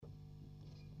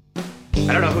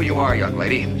I don't know who you are, young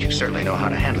lady, but you certainly know how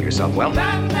to handle yourself well.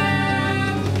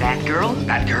 Batgirl?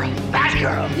 Batgirl?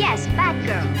 Batgirl! Yes,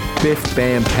 Batgirl. Biff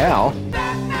Bam Pow.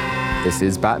 This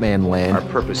is BATMANLAND. Our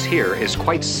purpose here is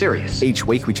quite serious. Each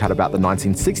week we chat about the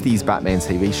 1960s Batman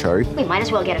TV show. We might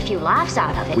as well get a few laughs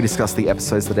out of it. We discuss the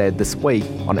episodes that aired this week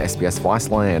on SBS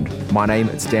Viceland. My name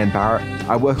is Dan Barrett.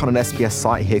 I work on an SBS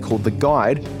site here called The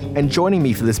Guide, and joining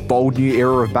me for this bold new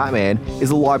era of Batman is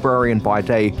a librarian by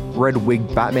day,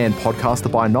 red-wigged Batman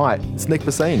podcaster by night. It's Nick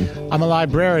Bassine. I'm a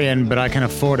librarian, but I can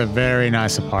afford a very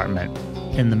nice apartment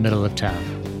in the middle of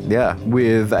town. Yeah,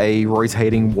 with a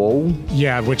rotating wall.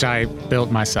 Yeah, which I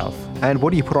built myself. And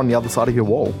what do you put on the other side of your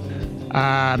wall?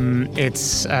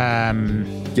 It's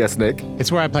Yes, Nick.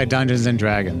 It's where I play Dungeons and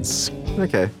Dragons.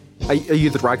 Okay. Are you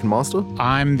the Dragon Master?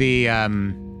 I'm the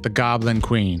Goblin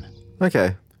Queen.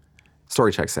 Okay.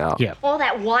 Story checks out. Yeah. All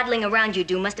that waddling around you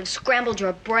do must have scrambled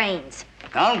your brains.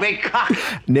 Don't be cocky.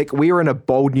 Nick, we are in a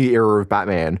bold new era of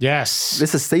Batman. Yes.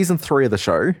 This is season 3 of the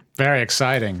show. Very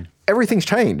exciting. Everything's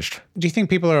changed. Do you think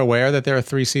people are aware that there are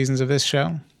 3 seasons of this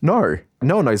show? No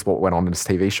one knows what went on in this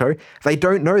TV show. They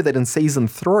don't know that in season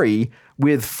 3,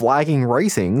 with flagging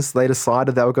ratings, they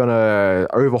decided they were going to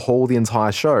overhaul the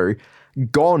entire show.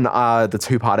 Gone are the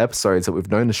 2-part episodes that we've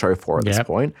known the show for at this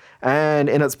point. And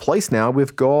in its place now,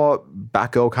 we've got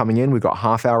Batgirl coming in. We've got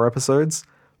half-hour episodes.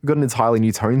 We've got an entirely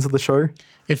new tones of the show.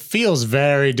 It feels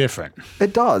very different.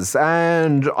 It does.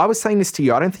 And I was saying this to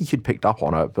you. I don't think you'd picked up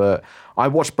on it, but I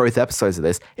watched both episodes of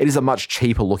this. It is a much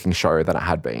cheaper looking show than it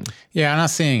had been. Yeah, I'm not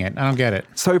seeing it. I don't get it.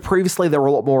 So previously there were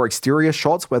a lot more exterior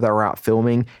shots where they were out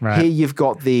filming. Right. Here you've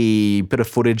got the bit of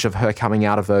footage of her coming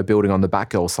out of her building on the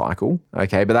Batgirl cycle.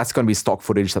 Okay, but that's going to be stock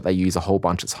footage that they use a whole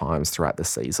bunch of times throughout the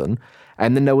season.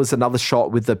 And then there was another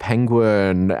shot with the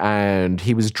Penguin, and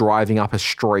he was driving up a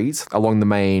street along the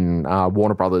main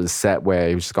Warner Brothers set where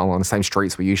he was just going along the same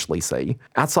streets we usually see.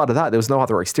 Outside of that, there was no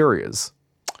other exteriors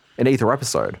in either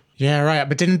episode. Yeah, right.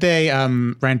 But didn't they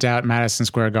rent out Madison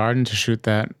Square Garden to shoot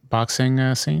that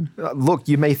boxing scene? Look,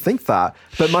 you may think that,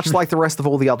 but much like the rest of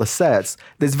all the other sets,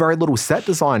 there's very little set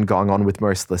design going on with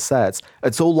most of the sets.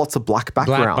 It's all lots of black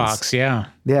backgrounds. Black box, yeah.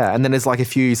 Yeah, and then there's like a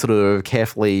few sort of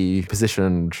carefully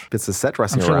positioned bits of set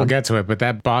dressing I'm sure around. we'll get to it, but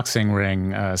that boxing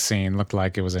ring scene looked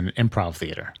like it was an improv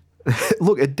theater.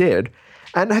 Look, it did.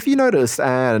 And have you noticed,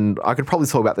 and I could probably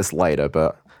talk about this later,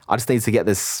 but I just need to get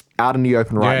this out in the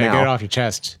open right now. Get it off your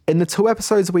chest. In the 2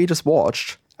 episodes we just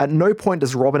watched, at no point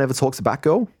does Robin ever talk to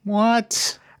Batgirl.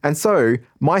 What? And so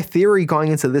my theory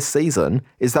going into this season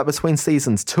is that between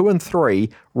seasons 2 and 3,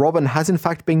 Robin has in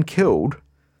fact been killed.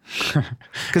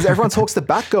 Because everyone talks to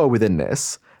Batgirl within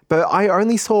this, but I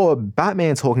only saw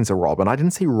Batman talking to Robin. I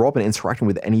didn't see Robin interacting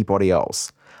with anybody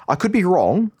else. I could be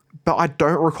wrong, but I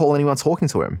don't recall anyone talking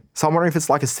to him. So I'm wondering if it's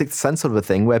like a Sixth Sense sort of a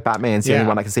thing where Batman's the only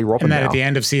one I can see Robin And then now. at the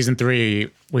end of season 3,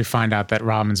 we find out that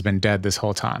Robin's been dead this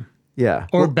whole time. Yeah.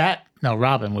 Or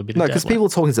Robin would be the No, dead because one. people are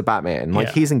talking to Batman. Like,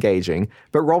 he's engaging.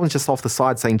 But Robin's just off the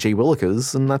side saying gee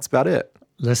willikers, and that's about it.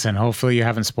 Listen, hopefully you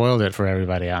haven't spoiled it for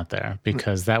everybody out there,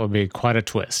 because that would be quite a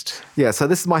twist. Yeah, so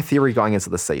this is my theory going into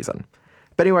the season.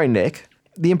 But anyway, Nick,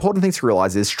 the important thing to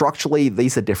realize is structurally,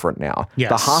 these are different now. Yes.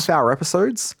 The half-hour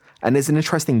episodes, and there's an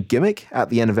interesting gimmick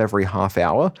at the end of every half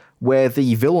hour where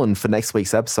the villain for next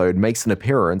week's episode makes an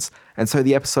appearance, and so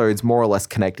the episodes more or less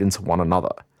connect into one another.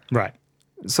 Right.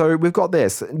 So we've got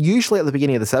this. Usually at the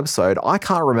beginning of this episode, I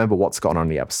can't remember what's gone on in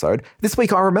the episode. This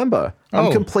week I remember.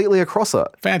 I'm completely across it.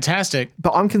 Fantastic.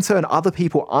 But I'm concerned other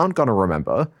people aren't going to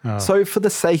remember. So for the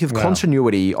sake of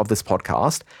continuity of this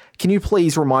podcast, can you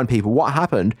please remind people what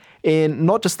happened in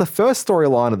not just the first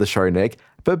storyline of the show, Nick,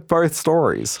 but both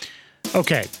stories?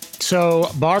 Okay, so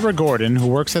Barbara Gordon, who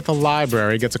works at the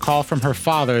library, gets a call from her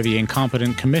father, the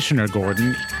incompetent Commissioner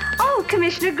Gordon. Oh,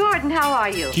 Commissioner Gordon, how are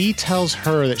you? He tells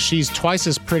her that she's twice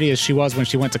as pretty as she was when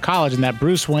she went to college and that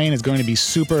Bruce Wayne is going to be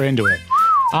super into it.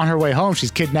 On her way home,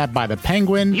 she's kidnapped by the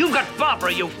Penguin. You got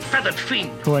Barbara, you feathered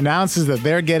fiend. Who announces that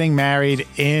they're getting married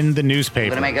in the newspaper.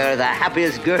 Gonna make her the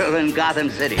happiest girl in Gotham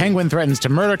City. Penguin threatens to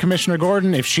murder Commissioner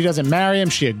Gordon. If she doesn't marry him,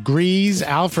 she agrees.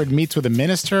 Alfred meets with a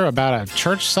minister about a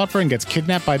church supper and gets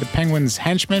kidnapped by the Penguin's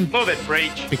henchmen. Move it,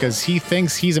 Breach. Because he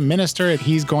thinks he's a minister.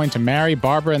 He's going to marry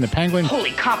Barbara and the Penguin.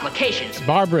 Holy complications.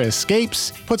 Barbara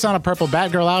escapes, puts on a purple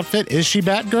Batgirl outfit. Is she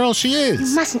Batgirl? She is.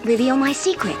 You mustn't reveal my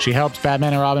secret. She helps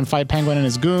Batman and Robin fight Penguin and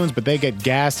his goons, but they get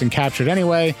gassed and captured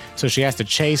anyway, so she has to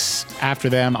chase after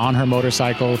them on her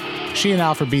motorcycle. She and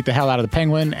Alfred beat the hell out of the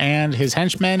Penguin and his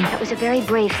henchmen. That was a very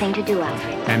brave thing to do,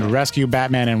 Alfred. And rescue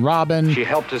Batman and Robin. She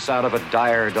helped us out of a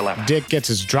dire dilemma. Dick gets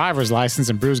his driver's license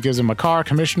and Bruce gives him a car.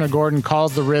 Commissioner Gordon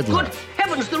calls the Riddler. Good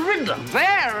heavens, the Riddler.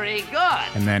 Very Very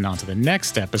good. And then on to the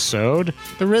next episode,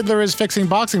 the Riddler is fixing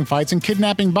boxing fights and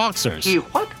kidnapping boxers.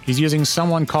 What? He's using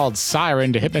someone called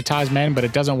Siren to hypnotize men, but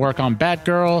it doesn't work on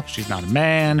Batgirl. She's not a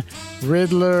man.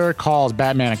 Riddler calls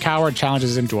Batman a coward,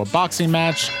 challenges him to a boxing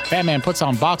match. Batman puts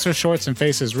on boxer shorts and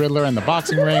faces Riddler in the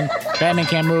boxing ring. Batman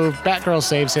can't move. Batgirl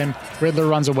saves him. Riddler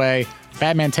runs away.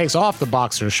 Batman takes off the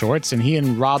boxer shorts, and he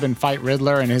and Robin fight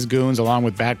Riddler and his goons along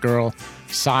with Batgirl.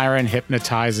 Siren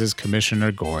hypnotizes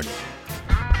Commissioner Gordon.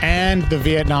 And the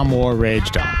Vietnam War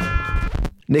raged on.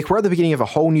 Nick, we're at the beginning of a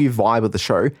whole new vibe of the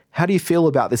show. How do you feel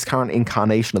about this current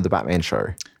incarnation of the Batman show?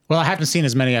 Well, I haven't seen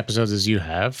as many episodes as you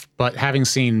have, but having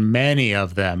seen many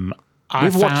of them,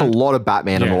 We've watched a lot of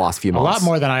Batman in the last few months. A lot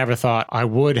more than I ever thought I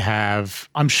would have.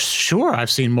 I'm sure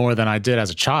I've seen more than I did as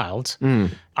a child.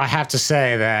 I have to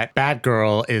say that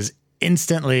Batgirl is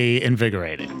instantly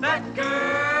invigorating.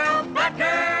 Batgirl,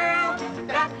 Batgirl,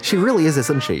 Batgirl. She really is,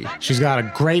 isn't she? She's got a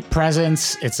great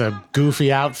presence. It's a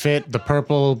goofy outfit, the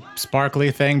purple sparkly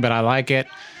thing, but I like it.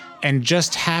 And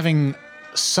just having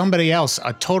somebody else,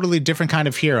 a totally different kind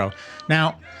of hero.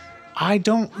 Now, I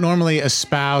don't normally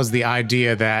espouse the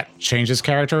idea that change his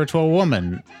character to a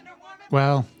woman.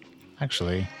 Well,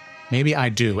 actually, maybe I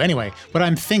do. Anyway, what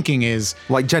I'm thinking is...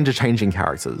 Like gender-changing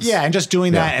characters. Yeah, and just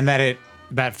doing that and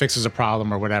that fixes a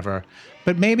problem or whatever.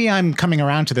 But maybe I'm coming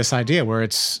around to this idea where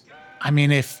it's... I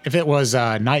mean, if it was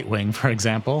Nightwing, for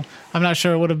example, I'm not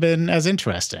sure it would have been as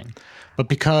interesting. But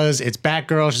because it's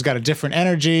Batgirl, she's got a different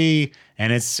energy,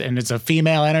 and it's a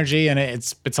female energy, and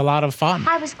it's a lot of fun.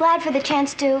 I was glad for the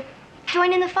chance to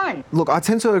join in the fun. Look, I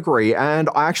tend to agree, and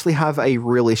I actually have a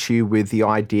real issue with the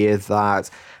idea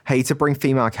that, hey, to bring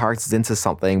female characters into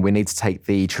something, we need to take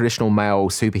the traditional male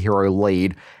superhero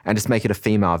lead and just make it a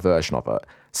female version of it.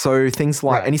 So things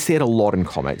like, and you see it a lot in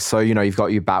comics. So, you know, you've got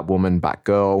your Batwoman,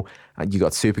 Batgirl, you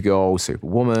got Supergirl,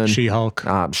 Superwoman. She-Hulk.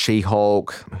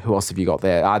 She-Hulk. Who else have you got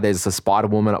there? There's a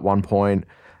Spider-Woman at one point.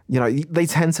 You know, they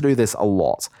tend to do this a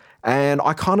lot. And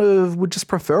I kind of would just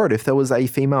prefer it if there was a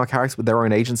female character with their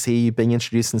own agency being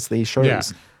introduced into these shows. Yeah.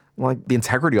 Like, the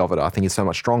integrity of it, I think, is so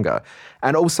much stronger.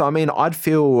 And also, I mean, I'd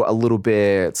feel a little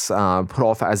bit put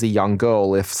off as a young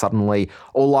girl if suddenly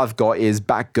all I've got is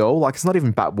Batgirl. Like, it's not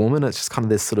even Batwoman. It's just kind of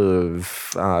this sort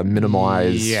of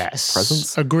minimized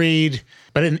presence. Agreed.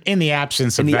 But in the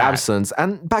absence of In the absence.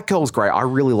 And Batgirl's great. I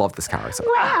really love this character.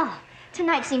 Well,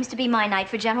 tonight seems to be my night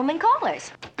for gentlemen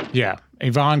callers. Yeah.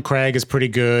 Yvonne Craig is pretty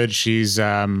good. She's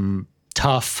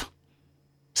tough,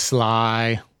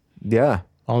 sly. Yeah.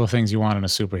 All the things you want in a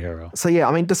superhero. So yeah,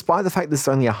 I mean, despite the fact this is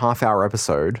only a half-hour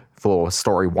episode for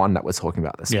story 1 that we're talking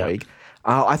about this week,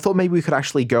 I thought maybe we could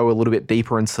actually go a little bit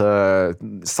deeper into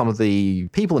some of the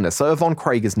people in this. So Yvonne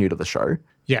Craig is new to the show.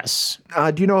 Yes.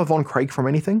 Do you know Yvonne Craig from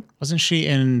anything? Wasn't she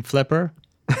in Flipper?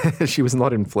 She was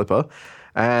not in Flipper.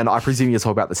 And I presume you're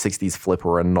talking about the 60s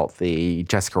Flipper and not the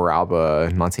Jessica Alba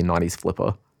 1990s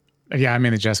Flipper. Yeah, I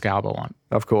mean the Jessica Alba one.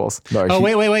 Of course. No. Oh,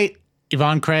 wait.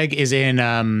 Yvonne Craig is in,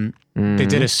 they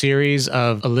did a series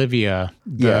of Olivia,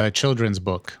 the children's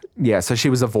book. Yeah, so she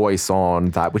was a voice on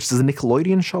that, which is a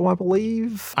Nickelodeon show, I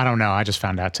believe. I don't know. I just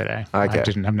found out today. Okay.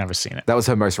 I've never seen it. That was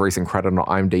her most recent credit on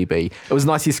IMDb. It was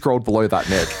nice you scrolled below that,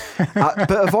 Nick. But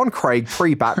Yvonne Craig,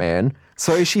 pre-Batman,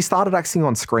 so she started acting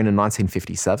on screen in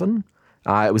 1957.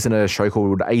 It was in a show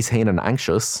called 18 and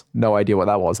Anxious. No idea what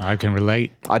that was. I can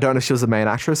relate. I don't know if she was a main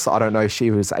actress. I don't know if she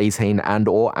was 18 and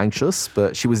or anxious,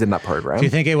 but she was in that program. Do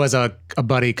you think it was a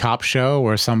buddy cop show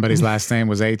where somebody's last name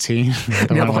was 18? The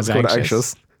one was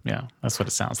anxious? Yeah, that's what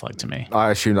it sounds like to me. I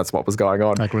assume that's what was going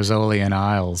on. Like Rizzoli and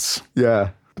Isles.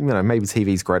 Yeah. You know, maybe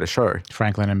TV's greatest show.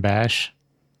 Franklin and Bash.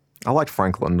 I liked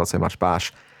Franklin, not so much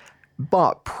Bash.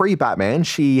 But pre-Batman,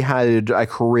 she had a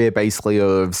career basically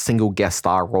of single guest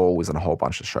star roles in a whole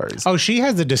bunch of shows. Oh, she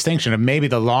has the distinction of maybe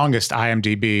the longest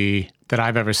IMDb that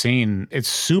I've ever seen. It's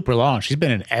super long. She's been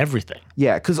in everything.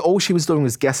 Yeah, because all she was doing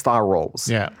was guest star roles.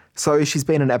 Yeah. So she's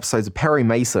been in episodes of Perry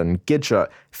Mason, Gidget,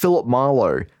 Philip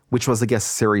Marlowe, which was, I guess, a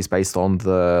series based on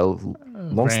the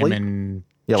Long Sleep.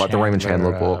 Yeah, like the Raymond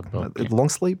Chandler book. Long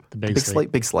Sleep? The Big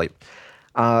Sleep. Big Sleep.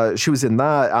 She was in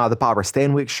that, the Barbara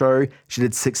Stanwyck show. She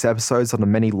did 6 episodes on The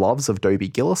Many Loves of Dobie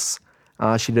Gillis.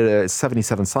 She did a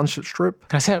 77 Sunset Strip.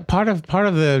 Can I say, part of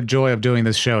the joy of doing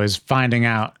this show is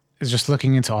just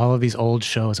looking into all of these old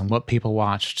shows and what people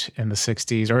watched in the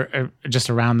 60s or just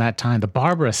around that time. The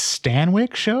Barbara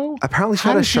Stanwyck show? Apparently she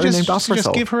had a show named after herself.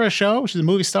 Just give her a show. She's a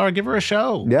movie star. Give her a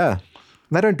show. Yeah.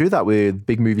 They don't do that with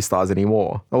big movie stars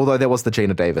anymore. Although there was the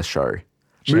Gina Davis show.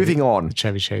 Moving on. The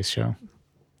Chevy Chase show.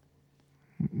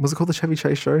 Was it called the Chevy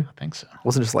Chase show? I think so.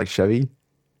 Wasn't it just like Chevy?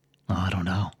 Oh, I don't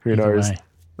know. Who knows?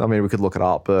 I mean, we could look it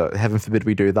up, but heaven forbid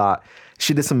we do that.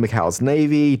 She did some McHale's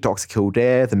Navy, Dr.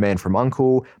 Kildare, The Man from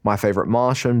U.N.C.L.E., My Favorite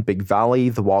Martian, Big Valley,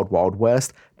 The Wild Wild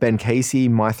West, Ben Casey,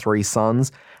 My Three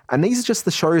Sons. And these are just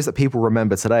the shows that people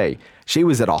remember today. She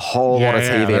was at a whole lot of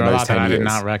TV in those 10 years. I did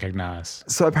not recognize.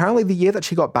 So apparently the year that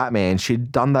she got Batman,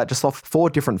 she'd done that just off 4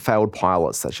 different failed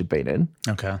pilots that she'd been in.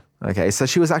 Okay, so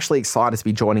she was actually excited to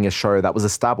be joining a show that was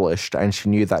established, and she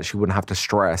knew that she wouldn't have to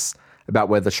stress about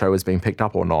whether the show was being picked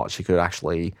up or not. She could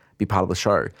actually be part of the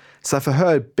show. So for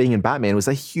her, being in Batman was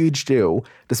a huge deal,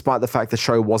 despite the fact the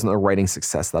show wasn't a rating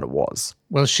success that it was.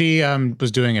 Well, she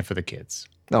was doing it for the kids.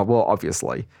 Oh, well,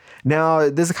 obviously. Now,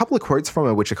 there's a couple of quotes from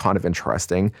her which are kind of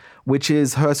interesting, which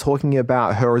is her talking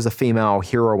about her as a female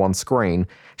hero on screen.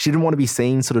 She didn't want to be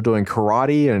seen sort of doing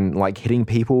karate and like hitting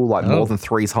people like more than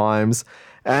 3 times.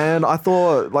 And I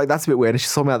thought, like, that's a bit weird. And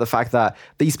she's talking about the fact that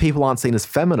these people aren't seen as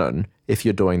feminine if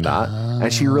you're doing that.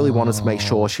 And she really wanted to make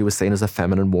sure she was seen as a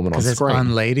feminine woman on screen. Because it's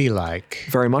unladylike.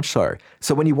 Very much so.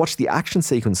 So when you watch the action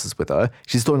sequences with her,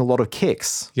 she's doing a lot of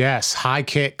kicks. Yes, high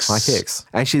kicks. High kicks.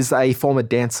 And she's a former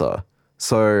dancer.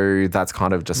 So that's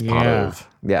kind of just part of,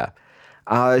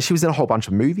 she was in a whole bunch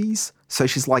of movies. So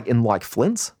she's like in like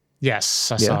Flint.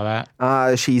 Yes, I saw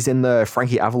that. She's in the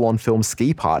Frankie Avalon film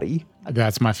Ski Party.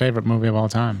 That's my favorite movie of all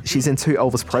time. She's in 2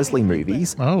 Elvis Presley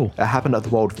movies. Oh. It Happened at the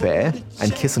World Fair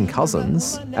and Kissin'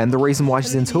 Cousins. And the reason why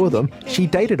she's in 2 of them, she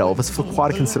dated Elvis for quite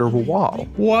a considerable while.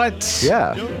 What?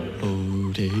 Yeah.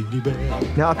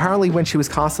 Now, apparently when she was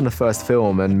cast in the first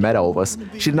film and met Elvis,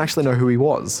 she didn't actually know who he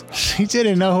was. She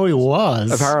didn't know who he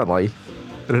was? Apparently.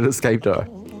 But it escaped her.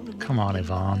 Come on,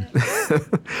 Yvonne.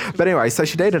 But anyway, so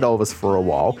she dated Elvis for a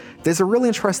while. There's a really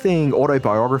interesting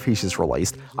autobiography she's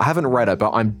released. I haven't read it,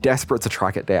 but I'm desperate to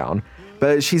track it down.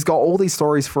 But she's got all these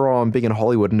stories from being in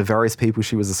Hollywood and the various people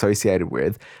she was associated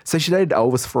with. So she dated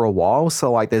Elvis for a while,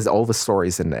 so like there's Elvis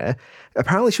stories in there.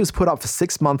 Apparently she was put up for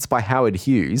 6 months by Howard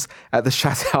Hughes at the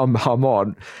Chateau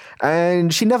Marmont,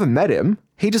 and she never met him.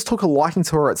 He just took a liking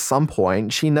to her at some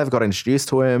point. She never got introduced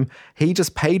to him. He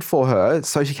just paid for her.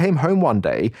 So she came home one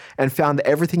day and found that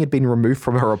everything had been removed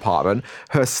from her apartment.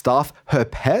 Her stuff, her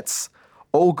pets,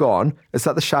 all gone. It's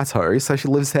at the chateau. So she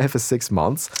lives there for 6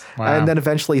 months. Wow. And then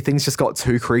eventually things just got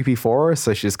too creepy for her.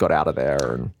 So she just got out of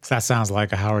there. And that sounds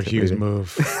like a Howard Hughes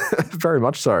move. Very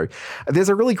much so. There's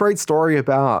a really great story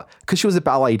about, because she was a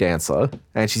ballet dancer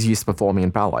and she's used to performing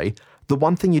in ballet. The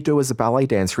one thing you do as a ballet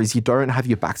dancer is you don't have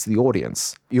your back to the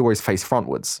audience. You always face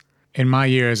frontwards. In my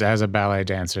years as a ballet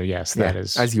dancer, yes, that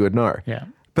is. As you would know. Yeah.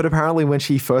 But apparently when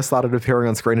she first started appearing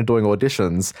on screen and doing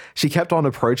auditions, she kept on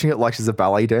approaching it like she's a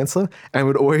ballet dancer and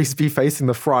would always be facing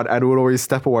the front and would always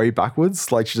step away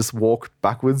backwards, like she just walk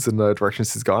backwards in the direction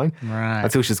she's going. Right.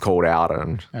 Until she's called out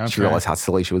and she realized how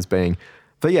silly she was being.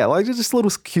 But yeah, like just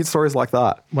little cute stories like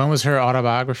that. When was her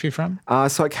autobiography from?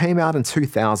 So it came out in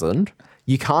 2000.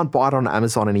 You can't buy it on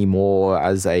Amazon anymore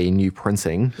as a new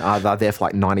printing. They're there for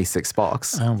like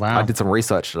 $96. Oh, wow. I did some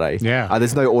research today. Yeah.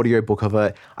 There's no audio book of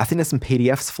it. I think there's some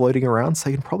PDFs floating around, so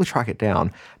you can probably track it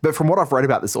down. But from what I've read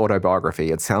about this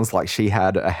autobiography, it sounds like she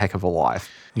had a heck of a life.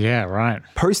 Yeah, right.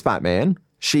 Post-Batman,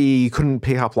 she couldn't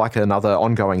pick up like another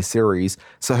ongoing series,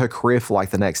 so her career for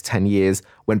like the next 10 years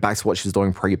went back to what she was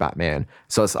doing pre-Batman.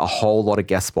 So it's a whole lot of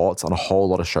guest spots on a whole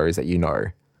lot of shows that you know.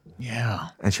 Yeah.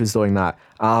 And she was doing that.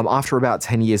 After about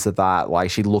 10 years of that,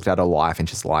 like she looked at her life and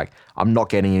she's like, I'm not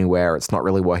getting anywhere. It's not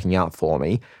really working out for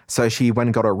me. So she went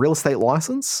and got a real estate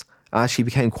license. She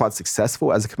became quite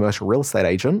successful as a commercial real estate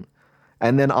agent.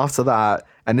 And then after that,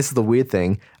 and this is the weird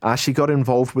thing, she got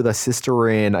involved with her sister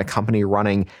in a company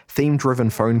running theme-driven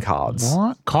phone cards.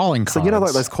 What? Calling cards? So you know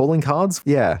like those calling cards?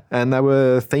 Yeah. And they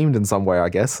were themed in some way, I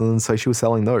guess. And so she was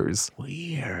selling those.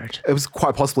 Weird. It was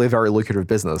quite possibly a very lucrative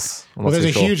business. Well, there's a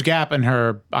huge gap in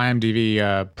her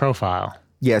IMDb profile.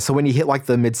 Yeah, so when you hit like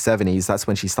the mid-70s, that's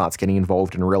when she starts getting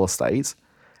involved in real estate.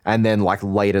 And then like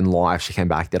late in life, she came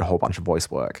back, did a whole bunch of voice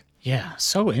work. Yeah,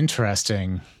 so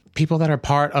interesting. People that are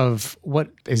part of what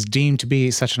is deemed to be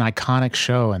such an iconic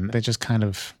show and they just kind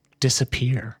of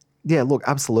disappear. Yeah, look,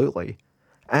 absolutely.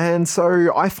 And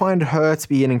so I find her to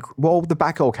be the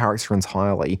Batgirl character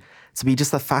entirely, to be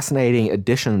just a fascinating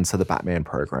addition to the Batman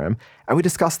program. And we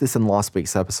discussed this in last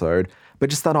week's episode, but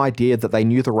just that idea that they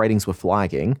knew the ratings were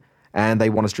flagging and they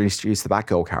wanted to introduce the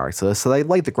Batgirl character. So they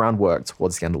laid the groundwork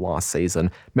towards the end of last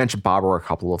season. Mentioned Barbara a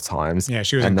couple of times. Yeah,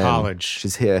 she was in college.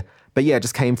 She's here. But yeah, it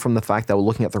just came from the fact they were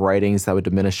looking at the ratings, they were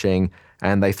diminishing,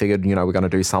 and they figured, we're going to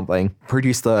do something.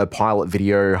 Produced a pilot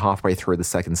video halfway through the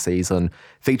second season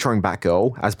featuring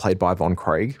Batgirl, as played by Von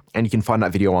Craig. And you can find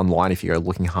that video online if you go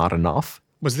looking hard enough.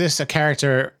 Was this a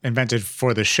character invented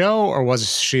for the show, or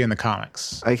was she in the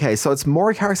comics? Okay, so it's more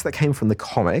a character that came from the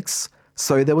comics.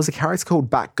 So there was a character called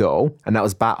Batgirl, and that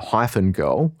was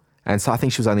Bat-Girl. And so I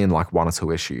think she was only in like 1 or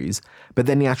 2 issues. But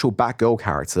then the actual Batgirl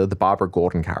character, the Barbara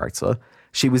Gordon character,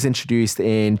 she was introduced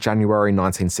in January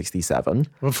 1967.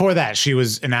 Before that, she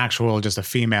was just a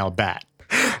female bat.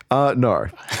 No.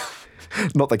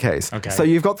 Not the case. Okay. So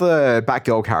you've got the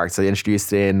Batgirl character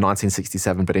introduced in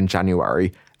 1967, but in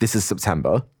January. This is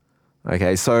September.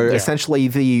 Okay, so essentially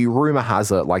the rumor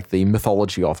has it, like the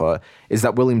mythology of it, is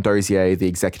that William Dozier, the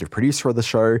executive producer of the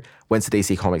show, went to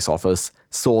DC Comics office,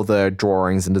 saw the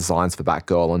drawings and designs for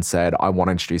Batgirl and said, I want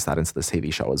to introduce that into the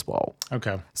TV show as well.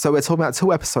 Okay. So we're talking about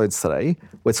 2 episodes today.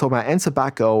 We're talking about Enter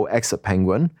Batgirl, Exit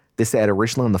Penguin. This aired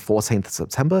originally on the 14th of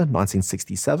September,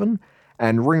 1967.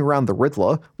 And Ring Around the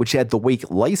Riddler, which aired the week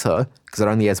later, because it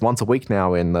only airs once a week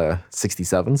now in the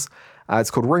 67s. It's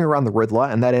called Ring Around the Riddler,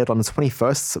 and that aired on the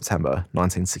 21st of September,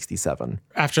 1967.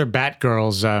 After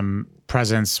Batgirl's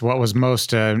presence, what was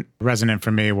most resonant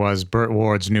for me was Burt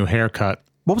Ward's new haircut.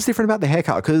 What was different about the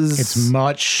haircut? Because it's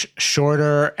much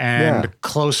shorter and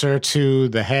closer to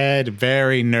the head,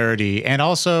 very nerdy, and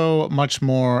also much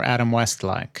more Adam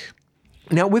West-like.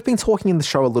 Now, we've been talking in the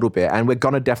show a little bit, and we're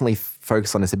going to definitely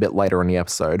focus on this a bit later in the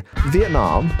episode.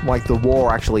 Vietnam, like the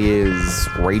war actually is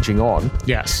raging on.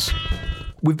 Yes.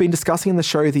 We've been discussing in the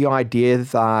show the idea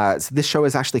that this show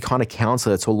is actually kind of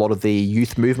counter to a lot of the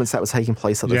youth movements that were taking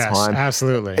place at the time. Yes,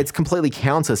 absolutely. It's completely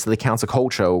counter to the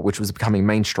counterculture, which was becoming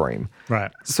mainstream.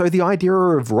 Right. So the idea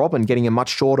of Robin getting a much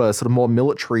shorter, sort of more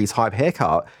military type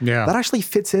haircut, that actually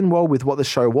fits in well with what the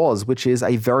show was, which is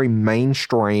a very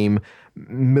mainstream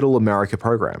middle America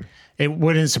program. It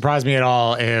wouldn't surprise me at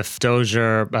all if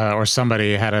Dozier or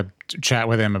somebody had a chat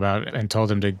with him and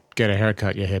told him to get a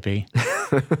haircut, you hippie.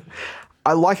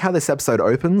 I like how this episode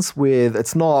opens with,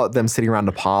 it's not them sitting around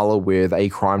a parlor with a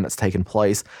crime that's taken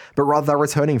place, but rather they're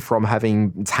returning from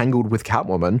having tangled with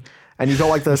Catwoman. And you got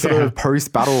like the sort of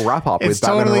post-battle wrap-up with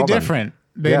Batman and Robin. It's totally different.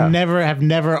 They have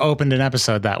never opened an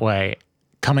episode that way,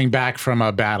 coming back from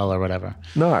a battle or whatever.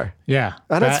 No. Yeah.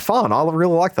 And it's fun. I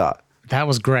really like that. That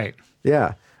was great.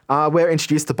 Yeah. We're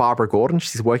introduced to Barbara Gordon.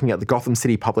 She's working at the Gotham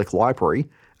City Public Library.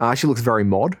 She looks very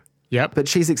mod. Yep. But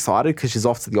she's excited because she's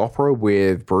off to the opera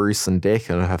with Bruce and Dick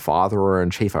and her father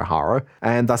and Chief O'Hara.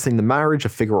 And they're seeing the marriage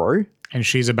of Figaro. And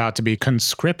she's about to be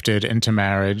conscripted into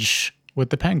marriage with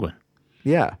the Penguin.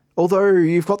 Yeah. Although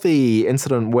you've got the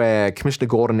incident where Commissioner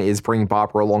Gordon is bringing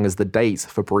Barbara along as the date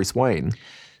for Bruce Wayne.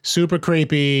 Super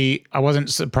creepy. I wasn't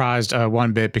surprised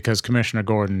one bit because Commissioner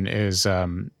Gordon is,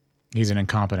 he's an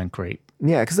incompetent creep.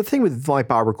 Yeah, because the thing with like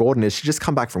Barbara Gordon is she just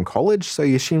come back from college, so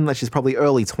you assume that she's probably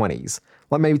early 20s.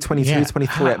 Like maybe 22,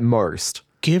 23 at most.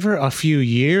 Give her a few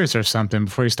years or something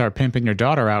before you start pimping your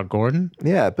daughter out, Gordon.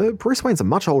 Yeah, but Bruce Wayne's a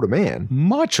much older man.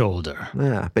 Much older.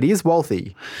 Yeah, but he is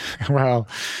wealthy. Well,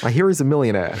 I hear he's a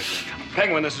millionaire.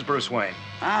 Penguin, this is Bruce Wayne.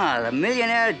 Ah, the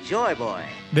millionaire joy boy.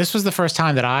 This was the first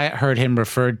time that I heard him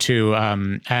referred to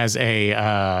as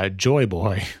a joy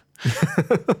boy.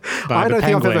 I don't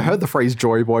think I've ever heard the phrase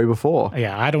joy boy before.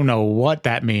 Yeah, I don't know what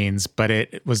that means, but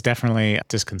it was definitely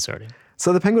disconcerting.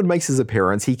 So the Penguin makes his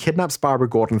appearance. He kidnaps Barbara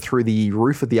Gordon through the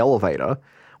roof of the elevator,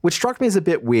 which struck me as a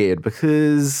bit weird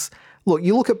because, look,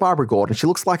 you look at Barbara Gordon, she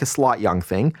looks like a slight young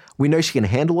thing. We know she can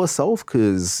handle herself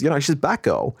because, you know, she's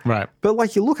Batgirl. Right. But,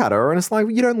 like, you look at her and it's like,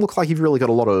 you don't look like you've really got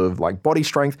a lot of, like, body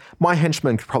strength. My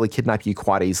henchman could probably kidnap you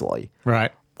quite easily.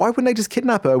 Right. Why wouldn't they just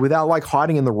kidnap her without, like,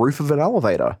 hiding in the roof of an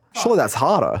elevator? Surely that's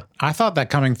harder. I thought that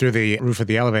coming through the roof of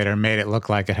the elevator made it look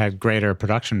like it had greater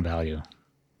production value.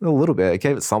 A little bit. It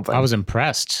gave it something. I was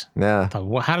impressed. Yeah. Thought,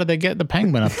 well, how did they get the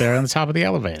Penguin up there on the top of the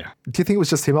elevator? Do you think it was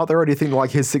just him up there, or do you think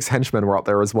like his 6 henchmen were up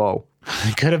there as well?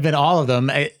 It could have been all of them.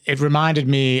 It reminded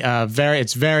me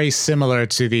it's very similar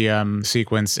to the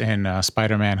sequence in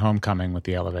Spider-Man Homecoming with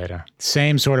the elevator.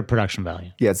 Same sort of production value.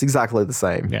 Yeah, it's exactly the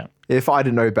same. Yeah. If I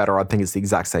didn't know better, I'd think it's the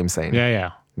exact same scene.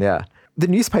 Yeah. The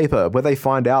newspaper where they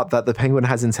find out that the Penguin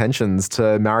has intentions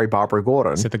to marry Barbara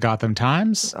Gordon. Is it the Gotham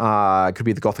Times? It could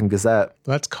be the Gotham Gazette.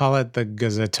 Let's call it the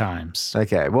Gazette Times.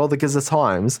 Okay. Well, the Gazette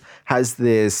Times has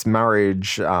this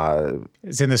marriage.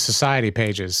 It's in the society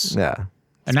pages. Yeah.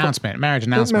 Marriage announcement.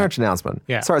 Marriage announcement.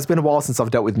 Yeah. Sorry, it's been a while since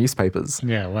I've dealt with newspapers.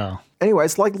 Yeah, well. Anyway,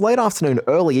 it's like late afternoon,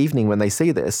 early evening when they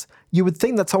see this. You would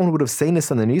think that someone would have seen this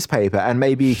in the newspaper and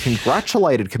maybe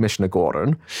congratulated Commissioner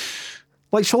Gordon.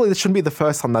 Like, surely this shouldn't be the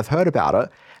first time they've heard about it.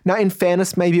 Now, in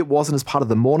fairness, maybe it wasn't as part of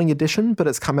the morning edition, but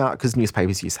it's come out because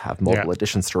newspapers used to have multiple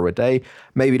editions through a day.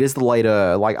 Maybe it is the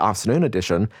later, like, afternoon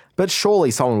edition, but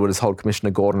surely someone would have told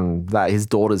Commissioner Gordon that his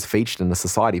daughter's featured in the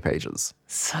society pages.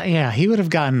 So, yeah, he would have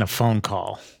gotten a phone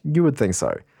call. You would think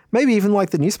so. Maybe even,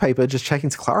 like, the newspaper just checking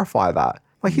to clarify that.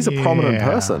 Like, he's a prominent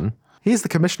person. He's the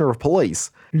commissioner of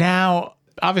police. Now,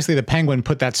 Obviously, the Penguin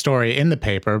put that story in the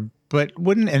paper, but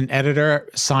wouldn't an editor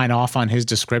sign off on his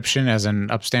description as an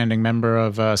upstanding member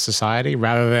of society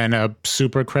rather than a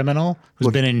super criminal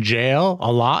who's been in jail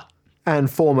a lot?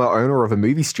 And former owner of a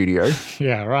movie studio.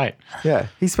 Yeah, right. Yeah,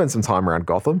 he spent some time around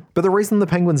Gotham. But the reason the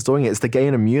Penguin's doing it is to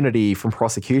gain immunity from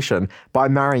prosecution by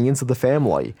marrying into the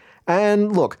family.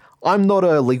 And look, I'm not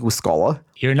a legal scholar.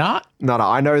 You're not? No,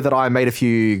 I know that I made a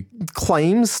few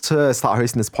claims to start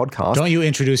hosting this podcast. Don't you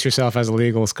introduce yourself as a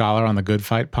legal scholar on the Good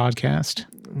Fight podcast?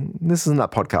 This isn't that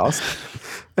podcast.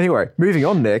 Anyway, moving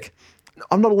on, Nick.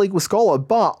 I'm not a legal scholar,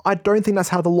 but I don't think that's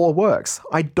how the law works.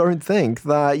 I don't think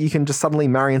that you can just suddenly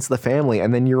marry into the family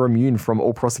and then you're immune from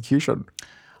all prosecution.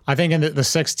 I think in the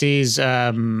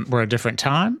 60s were a different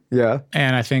time. Yeah.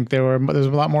 And I think there's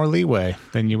a lot more leeway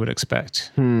than you would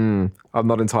expect. I'm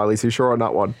not entirely too sure on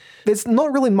that one. There's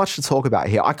not really much to talk about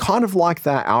here. I kind of like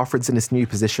that Alfred's in this new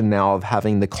position now of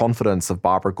having the confidence of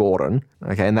Barbara Gordon,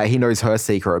 okay, and that he knows her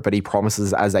secret, but he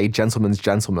promises as a gentleman's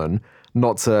gentleman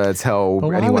not to tell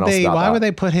anyone else about Why that. would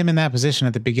they put him in that position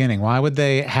at the beginning? Why would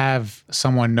they have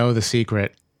someone know the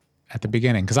secret at the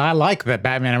beginning? Because I like that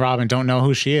Batman and Robin don't know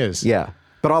who she is. Yeah.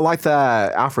 But I like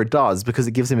that Alfred does because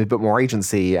it gives him a bit more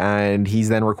agency and he's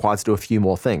then required to do a few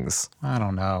more things. I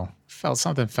don't know.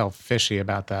 Something felt fishy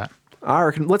about that. I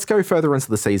reckon let's go further into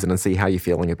the season and see how you're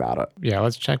feeling about it. Yeah,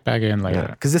 let's check back in later.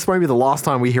 Because this won't be the last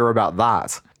time we hear about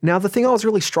that. Now, the thing I was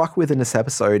really struck with in this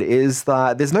episode is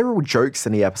that there's no real jokes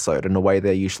in the episode in the way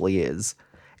there usually is.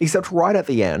 Except right at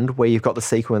the end where you've got the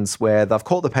sequence where they've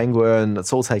caught the Penguin,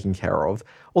 it's all taken care of.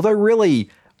 Although really,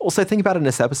 also think about it in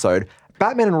this episode,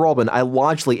 Batman and Robin are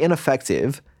largely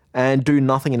ineffective and do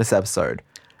nothing in this episode.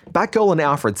 Batgirl and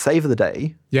Alfred save the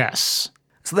day. Yes.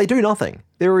 So they do nothing.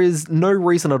 There is no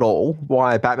reason at all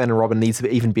why Batman and Robin needs to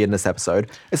even be in this episode.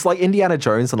 It's like Indiana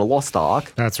Jones and a Lost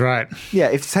Ark. That's right. Yeah,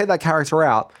 if you take that character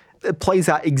out, it plays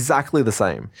out exactly the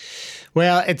same.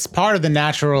 Well, it's part of the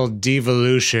natural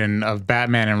devolution of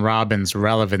Batman and Robin's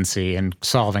relevancy in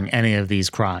solving any of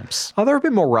these crimes. Oh, they're a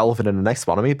bit more relevant in the next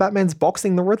one. I mean, Batman's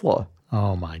boxing the Riddler.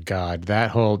 Oh my God,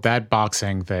 that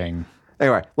boxing thing.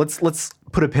 Anyway, let's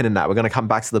put a pin in that. We're going to come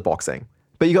back to the boxing.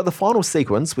 But you got the final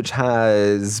sequence, which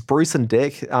has Bruce and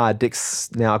Dick.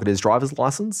 Dick's now got his driver's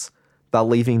license. They're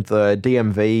leaving the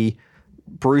DMV.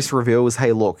 Bruce reveals,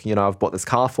 hey, look, I've bought this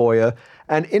car for you.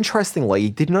 And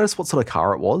interestingly, did you notice what sort of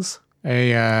car it was?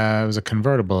 It was a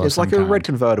convertible. It's like a red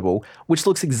convertible, which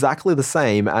looks exactly the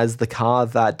same as the car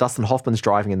that Dustin Hoffman's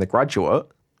driving in The Graduate.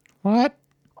 What?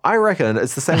 I reckon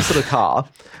it's the same sort of car,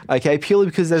 okay, purely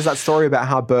because there's that story about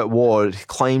how Burt Ward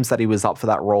claims that he was up for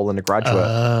that role in The Graduate,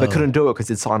 but couldn't do it because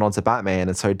he'd signed on to Batman,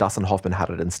 and so Dustin Hoffman had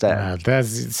it instead. That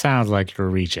sounds like you're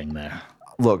reaching there.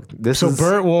 Look, So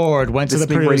Burt Ward went to the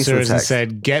producers and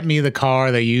said, get me the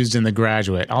car they used in The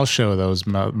Graduate. I'll show those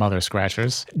mother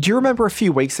scratchers. Do you remember a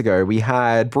few weeks ago we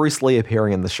had Bruce Lee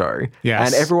appearing in the show?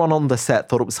 Yes. And everyone on the set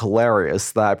thought it was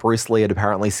hilarious that Bruce Lee had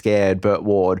apparently scared Burt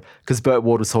Ward because Burt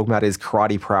Ward was talking about his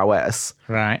karate prowess.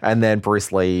 Right. And then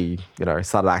Bruce Lee,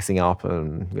 started acting up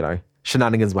and,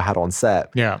 shenanigans were had on set.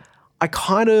 Yeah. I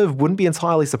kind of wouldn't be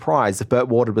entirely surprised if Burt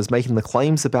Ward was making the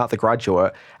claims about The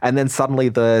Graduate and then suddenly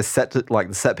the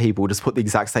set people just put the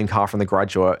exact same car from The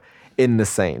Graduate in the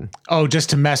scene. Oh,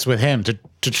 just to mess with him,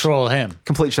 to troll him.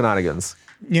 Complete shenanigans.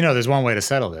 There's one way to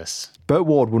settle this. Burt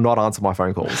Ward will not answer my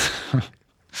phone calls.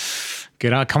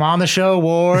 Come on the show,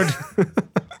 Ward.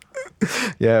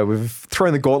 Yeah, we've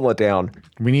thrown the gauntlet down.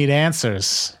 We need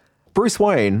answers. Bruce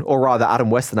Wayne, or rather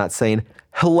Adam West in that scene,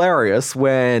 hilarious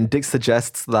when Dick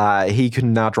suggests that he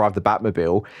can now drive the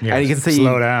Batmobile. Yeah, and you can see,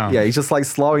 slow down. Yeah, he's just like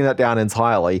slowing that down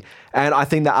entirely. And I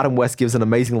think that Adam West gives an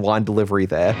amazing line delivery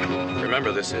there.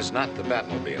 Remember, this is not the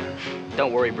Batmobile.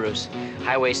 Don't worry, Bruce.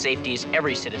 Highway safety is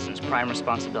every citizen's prime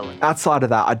responsibility. Outside of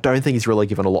that, I don't think he's really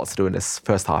given a lot to do in this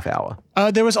first half hour.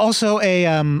 There was also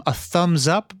a thumbs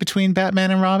up between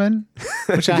Batman and Robin,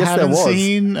 which I Yes, there haven't was.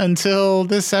 seen until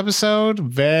this episode.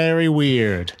 Very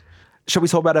weird. Shall we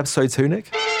talk about episode 2, Nick?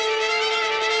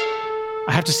 I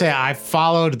have to say, I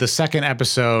followed the second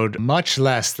episode much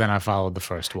less than I followed the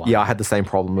first one. Yeah, I had the same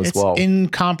problem as well. It's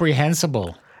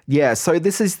incomprehensible. Yeah, so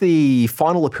this is the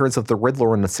final appearance of the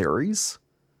Riddler in the series,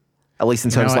 at least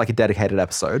in terms of like a dedicated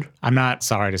episode. I'm not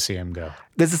sorry to see him go.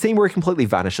 There's a scene where he completely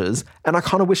vanishes, and I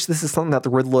kind of wish this is something that the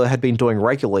Riddler had been doing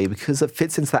regularly because it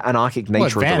fits into the anarchic nature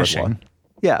of the vanishing? Riddler.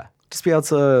 Yeah, just be able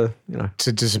to,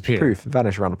 To disappear. poof,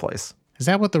 vanish around the place. Is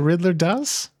that what the Riddler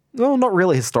does? Well, not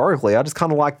really historically. I just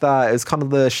kind of like that. It's kind of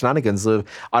the shenanigans of,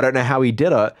 I don't know how he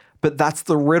did it, but that's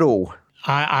the riddle.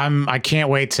 I can't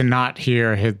wait to not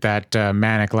hear that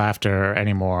manic laughter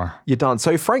anymore. You're done.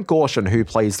 So Frank Gorshin, who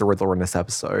plays the Riddler in this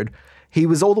episode, He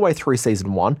was all the way through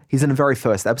season 1. He's in the very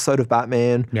first episode of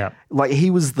Batman. Yeah. Like, he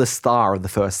was the star of the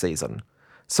first season.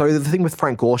 So the thing with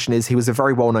Frank Gorshin is he was a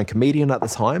very well-known comedian at the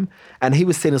time, and he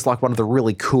was seen as like one of the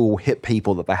really cool, hip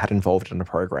people that they had involved in the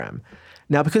program.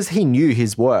 Now, because he knew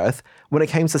his worth, when it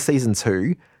came to season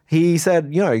 2, he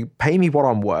said, pay me what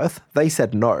I'm worth. They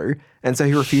said no, and so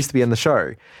he refused to be in the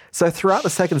show. So throughout the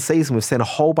second season, we've seen a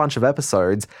whole bunch of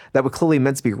episodes that were clearly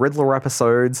meant to be Riddler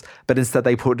episodes, but instead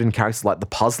they put in characters like the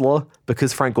Puzzler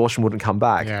because Frank Gorshin wouldn't come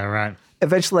back. Yeah, right.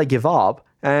 Eventually they give up,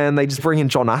 and they just bring in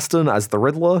John Aston as the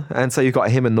Riddler, and so you got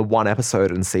him in the one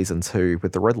episode in season 2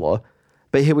 with the Riddler.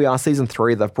 But here we are, season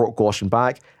 3, they've brought Gorshin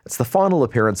back. It's the final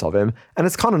appearance of him, and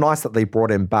it's kind of nice that they brought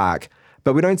him back.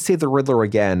 But we don't see the Riddler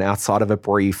again outside of a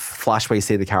brief flash where you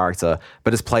see the character,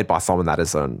 but it's played by someone that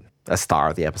isn't a star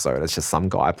of the episode. It's just some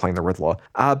guy playing the Riddler.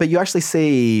 But you actually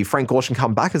see Frank Gorshin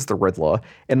come back as the Riddler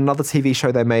in another TV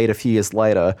show they made a few years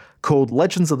later called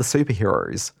Legends of the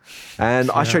Superheroes. And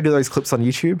I showed you those clips on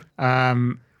YouTube.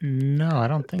 No, I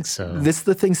don't think so. This is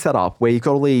the thing set up where you've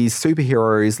got all these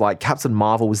superheroes, like Captain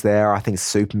Marvel's there, I think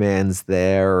Superman's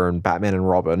there, and Batman and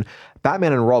Robin.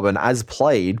 Batman and Robin as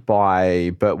played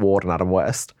by Burt Ward and Adam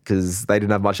West, because they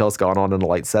didn't have much else going on in the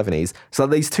late 70s. So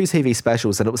these 2 TV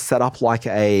specials, and it was set up like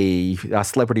a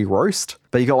celebrity roast,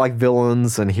 but you got like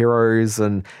villains and heroes,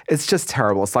 and it's just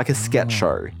terrible. It's like a sketch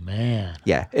show. Man.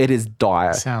 Yeah, it is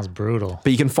dire. Sounds brutal.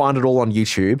 But you can find it all on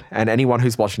YouTube, and anyone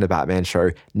who's watching the Batman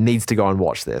show needs to go and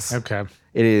watch this. Okay.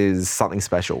 It is something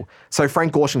special. So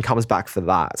Frank Gorshin comes back for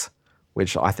that,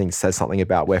 which I think says something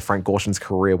about where Frank Gorshin's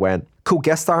career went. Cool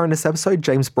guest star in this episode,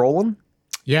 James Brolin.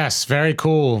 Yes, very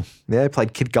cool. Yeah,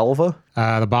 played Kid Gulliver.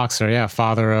 The boxer, yeah,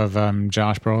 father of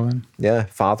Josh Brolin. Yeah,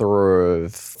 father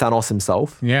of Thanos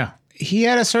himself. Yeah. He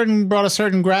had brought a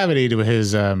certain gravity to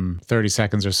his 30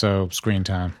 seconds or so screen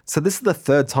time. So this is the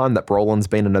 3rd time that Brolin's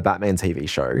been in a Batman TV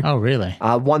show. Oh, really?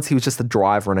 Once he was just a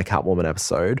driver in a Catwoman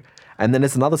episode. And then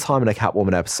there's another time in a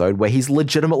Catwoman episode where he's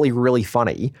legitimately really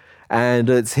funny. And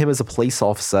it's him as a police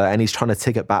officer, and he's trying to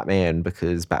ticket Batman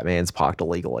because Batman's parked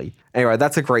illegally. Anyway,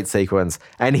 that's a great sequence.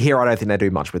 And here I don't think they do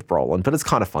much with Brolin, but it's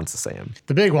kind of fun to see him.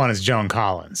 The big one is Joan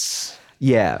Collins.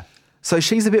 Yeah. So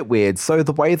she's a bit weird. So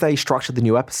the way they structured the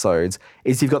new episodes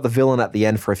is you've got the villain at the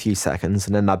end for a few seconds,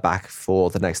 and then they're back for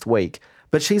the next week.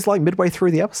 But she's like midway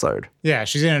through the episode. Yeah,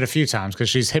 she's in it a few times because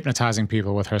she's hypnotizing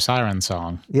people with her siren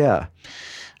song. Yeah.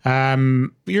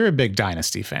 You're a big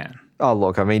Dynasty fan. Oh,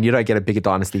 look, I mean, you don't get a bigger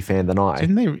Dynasty fan than I.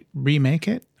 Didn't they remake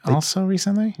it also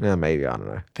recently? Yeah, maybe. I don't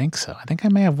know. I think so. I think I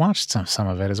may have watched some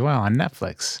of it as well on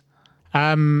Netflix.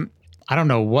 I don't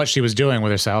know what she was doing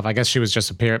with herself. I guess she was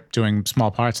just doing small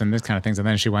parts and this kind of things, and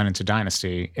then she went into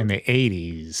Dynasty in the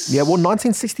 80s. Yeah, well,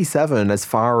 1967, as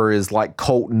far as like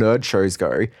cult nerd shows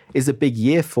go, is a big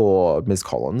year for Ms.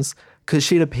 Collins, because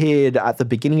she'd appeared at the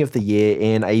beginning of the year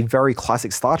in a very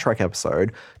classic Star Trek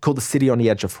episode called The City on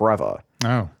the Edge of Forever.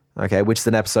 Oh. Okay, which is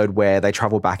an episode where they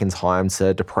travel back in time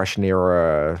to Depression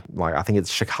era, like I think it's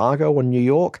Chicago or New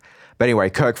York. But anyway,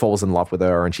 Kirk falls in love with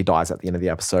her and she dies at the end of the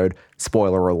episode.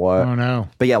 Spoiler alert. Oh no.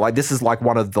 But yeah, like this is like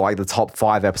one of the top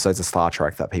 5 episodes of Star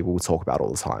Trek that people will talk about all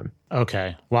the time.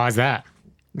 Okay. Why is that?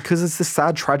 Because it's the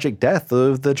sad, tragic death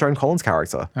of the Joan Collins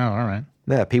character. Oh, all right.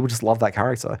 Yeah, people just love that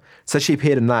character. So she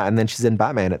appeared in that, and then she's in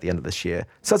Batman at the end of this year.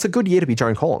 So it's a good year to be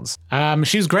Joan Collins.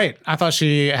 She was great. I thought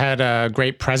she had a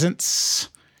great presence.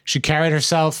 She carried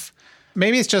herself.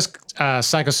 Maybe it's just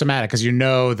psychosomatic because you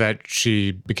know that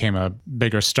she became a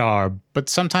bigger star. But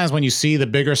sometimes when you see the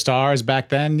bigger stars back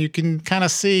then, you can kind of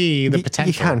see the potential.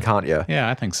 You can, can't you? Yeah,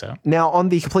 I think so. Now, on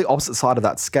the complete opposite side of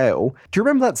that scale, do you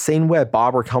remember that scene where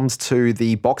Barbara comes to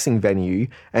the boxing venue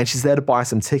and she's there to buy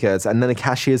some tickets, and then the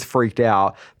cashier's freaked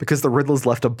out because the Riddler's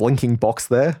left a blinking box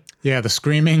there? Yeah, the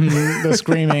screaming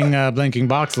blinking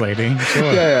box lady.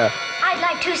 Sure. Yeah. I'd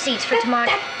like 2 seats for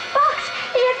tomorrow.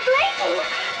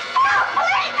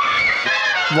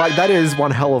 Like, that is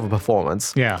one hell of a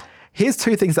performance. Yeah. Here's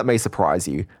 2 things that may surprise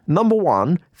you. Number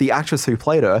 1, the actress who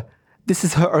played her, this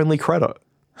is her only credit.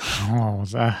 Oh,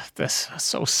 that's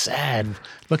so sad.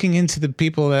 Looking into the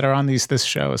people that are on this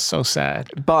show is so sad.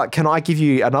 But can I give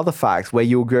you another fact where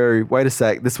you'll go, wait a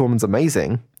sec, this woman's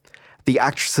amazing? The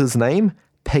actress's name,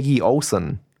 Peggy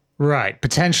Olson. Right.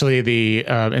 Potentially the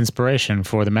inspiration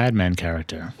for the Mad Men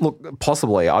character. Look,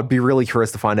 possibly. I'd be really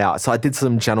curious to find out. So I did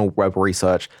some general web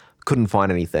research. Couldn't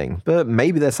find anything, but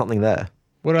maybe there's something there.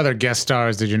 What other guest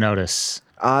stars did you notice?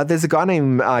 There's a guy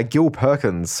named Gil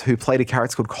Perkins who played a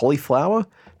character called Cauliflower,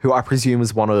 who I presume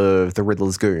is one of the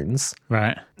Riddler's goons.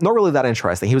 Right. Not really that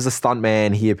interesting. He was a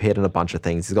stuntman. He appeared in a bunch of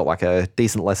things. He's got like a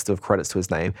decent list of credits to his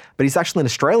name, but he's actually an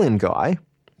Australian guy.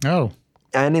 Oh.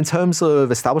 And in terms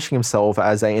of establishing himself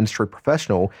as an industry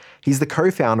professional, he's the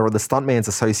co-founder of the Stuntman's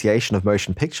Association of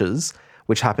Motion Pictures,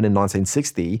 which happened in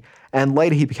 1960, and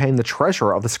later he became the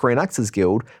treasurer of the Screen Actors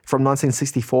Guild from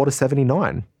 1964 to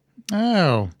 79.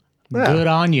 Oh, Yeah. good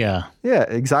on ya. Yeah,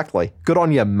 exactly. Good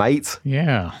on you, mate.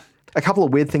 Yeah. A couple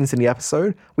of weird things in the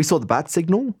episode. We saw the bat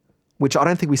signal, which I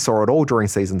don't think we saw at all during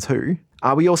season 2.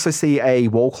 We also see a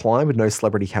wall climb with no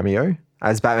celebrity cameo,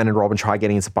 as Batman and Robin try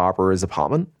getting into Barbara's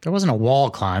apartment. There wasn't a wall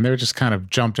climb. They were just kind of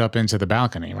jumped up into the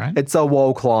balcony, right? It's a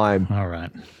wall climb. All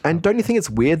right. And don't you think it's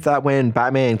weird that when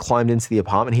Batman climbed into the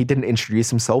apartment, he didn't introduce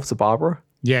himself to Barbara?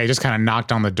 Yeah, he just kind of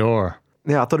knocked on the door.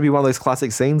 Yeah, I thought it'd be one of those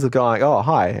classic scenes of going, oh,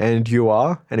 hi, and you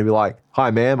are? And he'd be like, hi,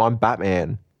 ma'am, I'm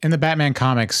Batman. In the Batman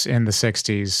comics in the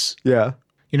 60s, Yeah.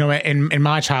 you know, in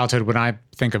my childhood, when I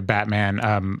think of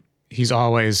Batman, he's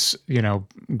always, you know,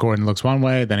 Gordon looks one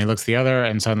way, then he looks the other,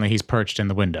 and suddenly he's perched in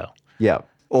the window. Yeah.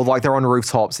 Or like they're on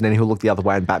rooftops and then he'll look the other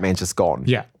way and Batman's just gone.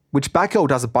 Yeah. Which Batgirl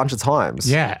does a bunch of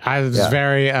times. Yeah, I was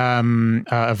very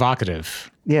evocative.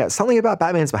 Yeah, something about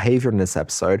Batman's behavior in this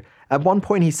episode. At one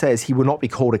point he says he will not be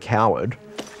called a coward.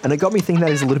 And it got me thinking that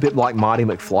he's a little bit like Marty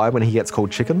McFly when he gets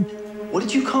called chicken. What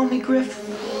did you call me, Griff?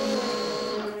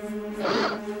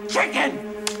 Chicken!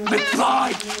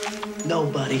 McFly!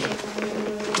 Nobody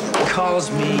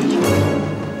calls me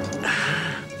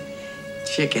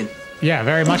chicken. Yeah,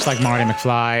 very much like Marty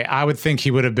McFly. I would think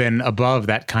he would have been above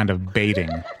that kind of baiting.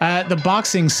 The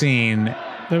boxing scene,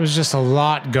 there was just a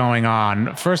lot going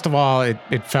on. First of all, it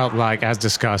felt like, as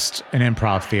discussed, an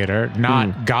improv theater,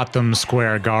 not Gotham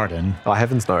Square Garden. Oh,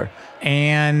 heavens no.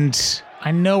 And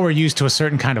I know we're used to a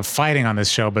certain kind of fighting on this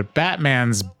show, but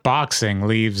Batman's boxing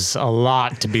leaves a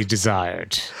lot to be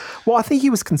desired. Well, I think he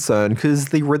was concerned because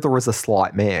the Riddler is a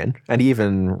slight man. And he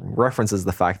even references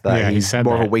the fact that he's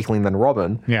more of a weakling than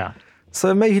Robin. Yeah.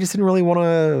 So maybe he just didn't really want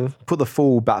to put the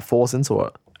full Bat force into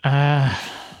it.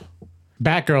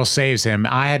 Batgirl saves him.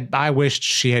 I wished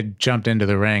she had jumped into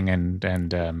the ring and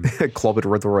Clobbered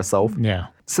Riddler herself. yeah.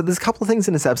 So there's a couple of things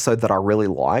in this episode that I really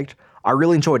liked. I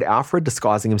really enjoyed Alfred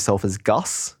disguising himself as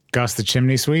Gus. Gus the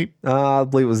chimney sweep? I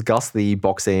believe it was Gus, the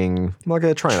boxing, like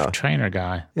a trainer. Trainer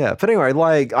guy. Yeah, but anyway,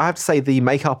 like, I have to say the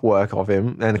makeup work of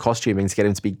him and the costuming to get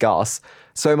him to be Gus,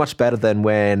 so much better than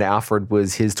when Alfred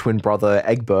was his twin brother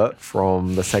Egbert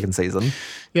from the second season.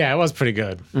 Yeah, it was pretty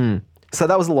good. So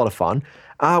that was a lot of fun.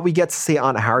 We get to see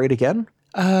Aunt Harriet again.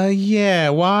 Yeah,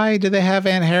 why did they have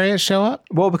Aunt Harriet show up?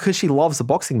 Well, because she loves a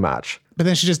boxing match. But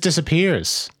then she just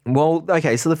disappears. Well,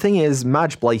 okay, so the thing is,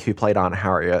 Madge Blake, who played Aunt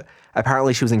Harriet,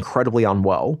 apparently she was incredibly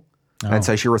unwell, and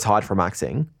so she retired from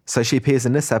acting. So she appears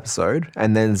in this episode,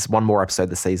 and then there's one more episode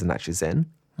this season that she's in.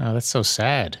 Oh, that's so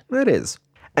sad. It is.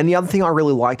 And the other thing I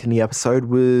really liked in the episode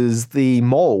was the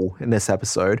mole in this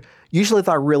episode. Usually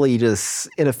they're really just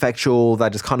ineffectual, they're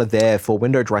just kind of there for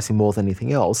window dressing more than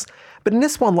anything else. But in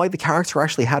this one, like, the character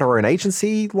actually had her own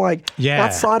agency, like,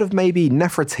 outside of maybe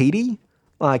Nefertiti,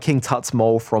 King Tut's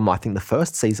mole from, I think, the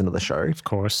first season of the show. Of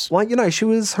course. Like, you know, she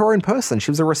was her own person. She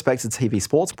was a respected TV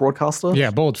sports broadcaster. Yeah,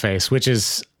 boldface, which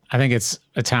is, I think it's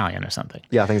Italian or something.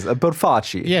 Yeah, I think it's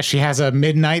Bofacci. Yeah, she has a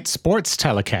midnight sports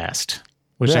telecast,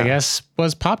 which I guess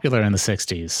was popular in the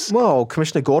 60s. Well,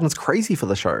 Commissioner Gordon's crazy for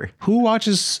the show. Who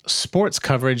watches sports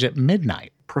coverage at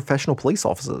midnight? Professional police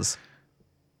officers.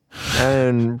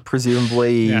 And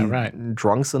presumably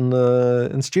drunks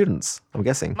and students, I'm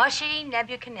guessing. Mushy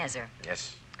Nebuchadnezzar.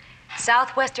 Yes.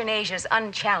 Southwestern Asia's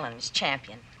unchallenged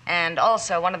champion. And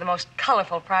also one of the most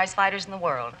colorful prize fighters in the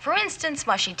world. For instance,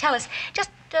 Mushy, tell us, just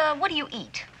what do you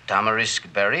eat?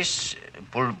 Tamarisk berries,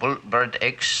 bulbul bird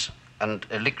eggs, and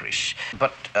licorice.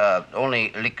 But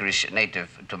only licorice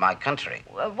native to my country.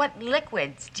 What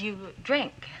liquids do you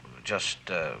drink? Just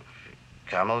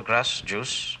camel grass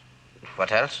juice.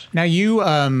 What else? Now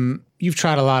you've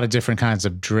tried a lot of different kinds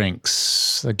of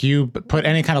drinks. Like, you put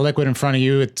any kind of liquid in front of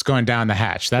you, it's going down the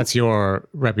hatch. That's your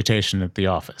reputation at the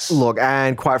office. Look,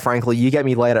 and quite frankly, you get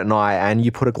me late at night and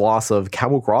you put a glass of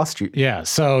camel grass juice. Yeah,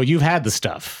 so you've had the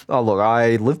stuff. Oh, look,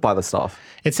 I live by the stuff.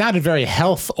 It sounded very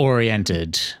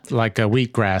health-oriented, like a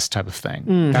wheatgrass type of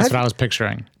thing. That's what I was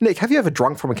picturing. Nick, have you ever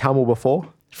drunk from a camel before?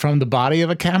 From the body of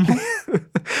a camel?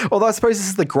 Although I suppose this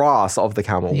is the grass of the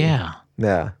camel. Yeah.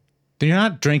 Yeah. You're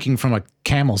not drinking from a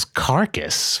camel's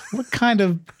carcass. What kind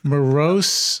of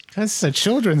morose... That's a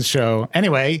children's show.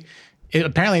 Anyway,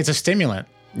 apparently it's a stimulant.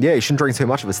 Yeah, you shouldn't drink too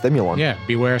much of a stimulant. Yeah,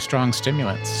 beware strong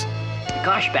stimulants.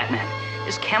 Gosh, Batman,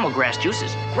 this camel grass juice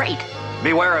is great.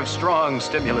 Beware of strong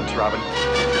stimulants, Robin.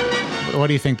 What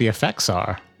do you think the effects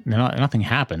are? Nothing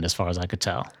happened as far as I could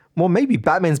tell. Well, maybe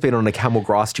Batman's been on a camel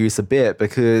grass juice a bit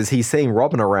because he's seeing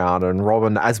Robin around, and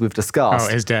Robin, as we've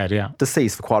discussed, is dead, yeah.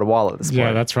 deceased for quite a while at this point.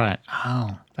 Yeah, that's right.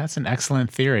 Oh, that's an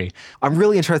excellent theory. I'm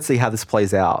really interested to see how this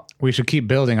plays out. We should keep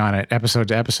building on it episode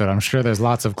to episode. I'm sure there's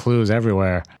lots of clues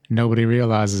everywhere. Nobody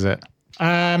realizes it.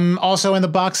 Also in the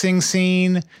boxing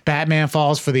scene, Batman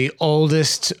falls for the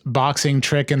oldest boxing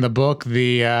trick in the book.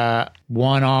 The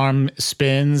one arm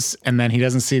spins and then he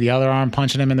doesn't see the other arm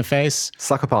punching him in the face.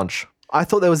 Sucker punch. I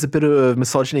thought there was a bit of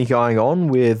misogyny going on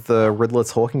with Riddler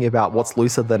talking about what's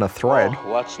looser than a thread.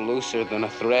 Oh, what's looser than a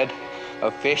thread?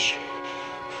 A fish?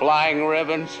 Flying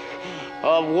ribbons?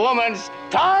 A woman's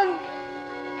tongue?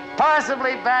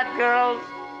 Possibly Batgirl's.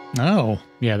 Oh,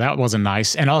 yeah, that wasn't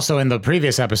nice. And also in the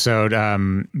previous episode,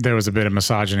 there was a bit of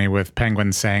misogyny with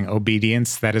Penguin saying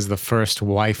obedience. That is the first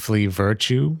wifely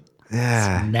virtue.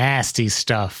 Yeah. It's nasty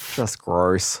stuff. Just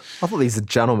gross. I thought these are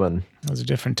gentlemen. It was a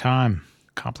different time.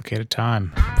 Complicated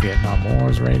time. Vietnam War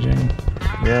was raging.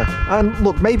 Yeah. And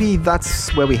look, maybe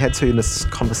that's where we head to in this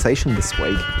conversation this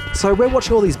week. So we're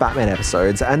watching all these Batman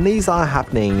episodes, and these are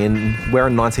happening we're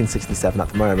in 1967 at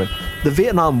the moment. The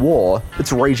Vietnam War,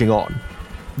 it's raging on.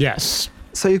 Yes.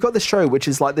 So you've got this show, which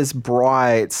is like this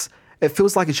bright, it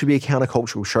feels like it should be a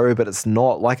countercultural show, but it's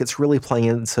not. Like, it's really playing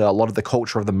into a lot of the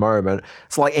culture of the moment.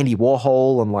 It's like Andy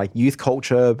Warhol and like youth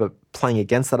culture, but playing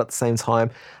against that at the same time.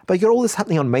 But you got all this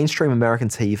happening on mainstream American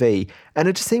TV, and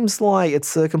it just seems like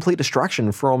it's a complete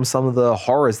distraction from some of the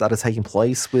horrors that are taking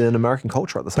place within American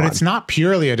culture at the time. But it's not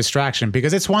purely a distraction,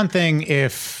 because it's one thing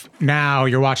if now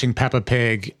you're watching Peppa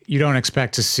Pig, you don't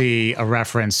expect to see a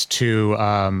reference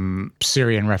to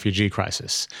Syrian refugee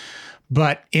crisis.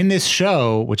 But in this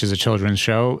show, which is a children's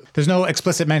show, there's no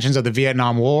explicit mentions of the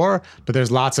Vietnam War, but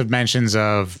there's lots of mentions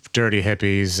of dirty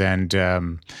hippies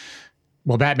and,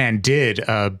 well, Batman did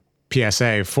a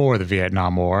PSA for the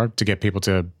Vietnam War to get people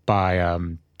to buy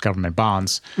government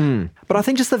bonds. But I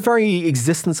think just the very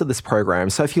existence of this program.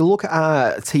 So if you look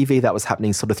at TV that was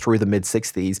happening sort of through the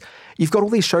mid-60s, you've got all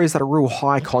these shows that are real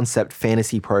high concept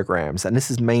fantasy programs, and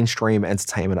this is mainstream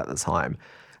entertainment at the time.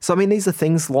 So, I mean, these are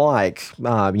things like,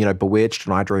 Bewitched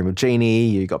and I Dream of Jeannie,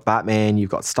 you've got Batman,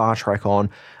 you've got Star Trek on.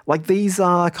 Like, these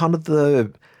are kind of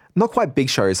the, not quite big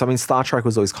shows. I mean, Star Trek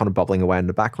was always kind of bubbling away in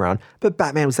the background, but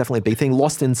Batman was definitely a big thing.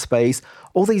 Lost in Space,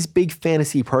 all these big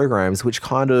fantasy programs which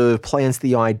kind of play into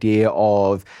the idea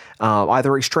of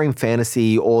either extreme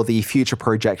fantasy or the future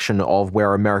projection of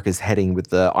where America's heading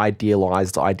with the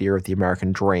idealized idea of the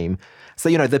American dream. So,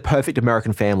 the perfect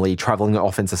American family traveling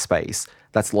off into space.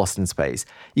 That's Lost in Space.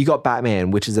 You got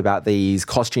Batman, which is about these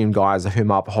costume guys of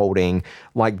whom upholding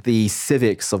like the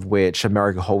civics of which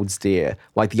America holds dear,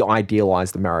 like the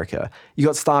idealized America. You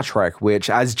got Star Trek, which,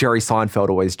 as Jerry Seinfeld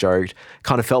always joked,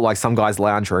 kind of felt like some guy's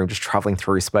lounge room just traveling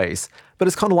through space. But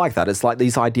it's kind of like that. It's like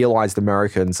these idealized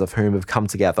Americans of whom have come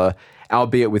together,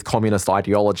 albeit with communist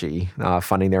ideology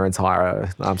funding their entire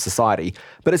society.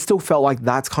 But it still felt like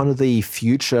that's kind of the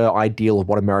future ideal of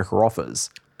what America offers.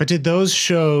 But did those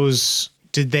shows,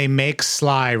 did they make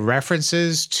sly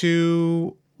references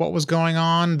to what was going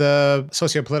on, the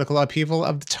sociopolitical upheaval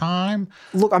of the time?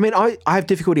 Look, I mean, I have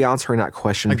difficulty answering that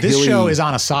question. Like, this show is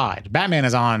on a side. Batman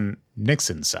is on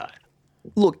Nixon's side.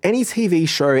 Look, any TV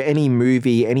show, any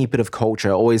movie, any bit of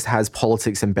culture always has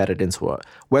politics embedded into it,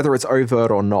 whether it's overt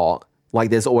or not.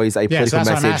 Like, there's always a political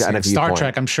message and a viewpoint. Star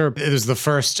Trek, I'm sure it was the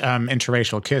first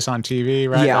interracial kiss on TV,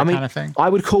 right? Yeah, kind of thing. I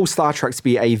would call Star Trek to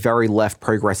be a very left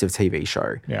progressive TV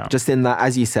show. Yeah. Just in that,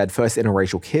 as you said, first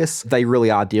interracial kiss, they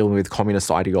really are dealing with communist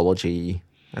ideology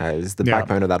as the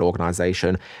backbone of that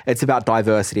organization. It's about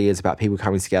diversity. It's about people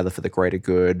coming together for the greater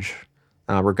good,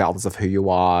 regardless of who you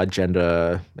are,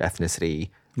 gender, ethnicity.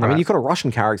 Right. I mean, you've got a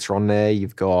Russian character on there.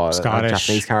 You've got a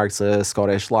Japanese character,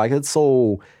 Scottish. Like, it's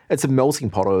a melting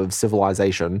pot of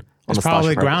civilization. It's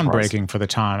probably groundbreaking for the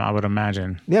time, I would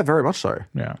imagine. Yeah, very much so.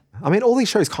 Yeah. I mean, all these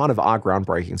shows kind of are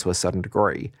groundbreaking to a certain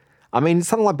degree. I mean,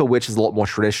 something like Bewitched is a lot more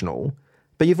traditional,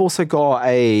 but you've also got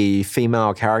a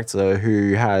female character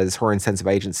who has her own sense of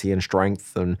agency and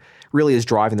strength and really is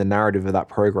driving the narrative of that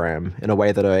program in a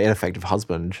way that an ineffective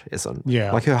husband isn't.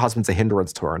 Yeah. Like, her husband's a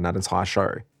hindrance to her in that entire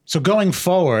show. So going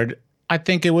forward, I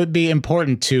think it would be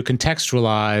important to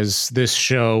contextualize this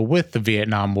show with the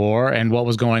Vietnam War and what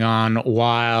was going on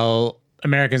while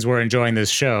Americans were enjoying this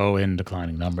show in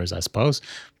declining numbers, I suppose.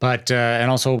 But, and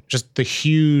also just the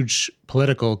huge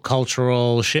political,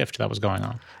 cultural shift that was going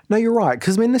on. No, you're right.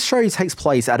 Because, I mean, this show takes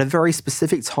place at a very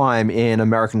specific time in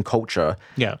American culture.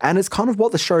 Yeah. And it's kind of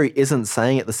what the show isn't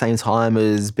saying at the same time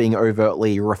as being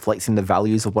overtly reflecting the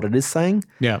values of what it is saying.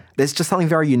 Yeah. There's just something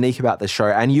very unique about this show.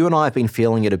 And you and I have been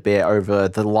feeling it a bit over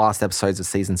the last episodes of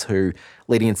season 2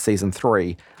 leading into season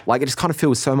 3. Like, it just kind of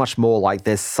feels so much more like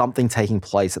there's something taking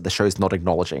place that the show's not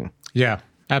acknowledging. Yeah.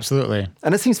 Absolutely.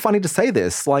 And it seems funny to say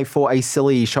this, like for a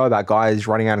silly show about guys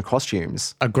running out of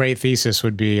costumes. A great thesis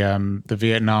would be the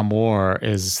Vietnam War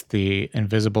is the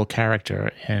invisible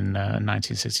character in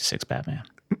 1966 Batman.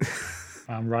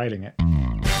 I'm writing it.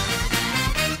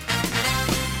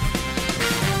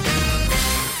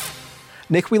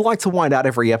 Nick, we like to wind out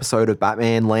every episode of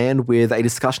Batman Land with a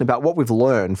discussion about what we've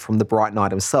learned from the Bright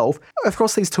Knight himself.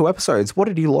 Across these 2 episodes, what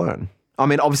did you learn? I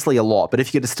mean, obviously a lot, but if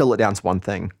you could distill it down to one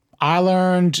thing. I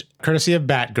learned, courtesy of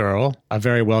Batgirl, a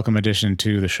very welcome addition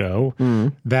to the show,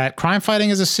 that crime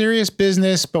fighting is a serious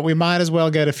business, but we might as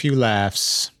well get a few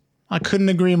laughs. I couldn't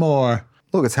agree more.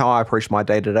 Look, it's how I approach my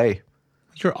day to day.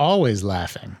 You're always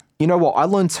laughing. You know what? I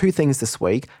learned 2 things this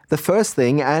week. The first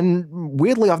thing, and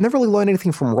weirdly, I've never really learned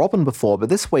anything from Robin before, but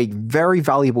this week, very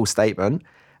valuable statement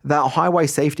that highway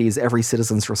safety is every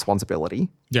citizen's responsibility.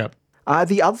 Yep.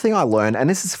 The other thing I learned, and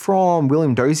this is from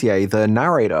William Dozier, the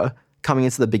narrator, coming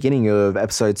into the beginning of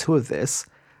episode 2 of this,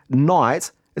 night,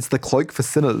 it's the cloak for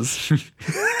sinners.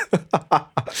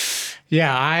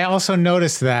 Yeah, I also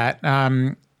noticed that.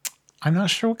 I'm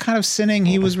not sure what kind of sinning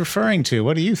he was referring to.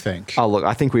 What do you think? Oh, look,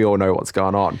 I think we all know what's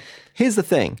going on. Here's the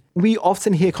thing. We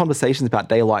often hear conversations about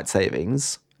daylight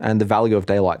savings and the value of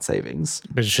daylight savings.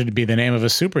 But it should be the name of a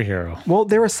superhero. Well,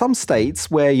 there are some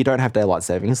states where you don't have daylight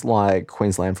savings, like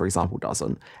Queensland, for example,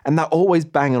 doesn't. And they're always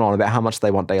banging on about how much they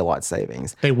want daylight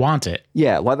savings. They want it.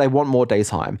 Yeah, like they want more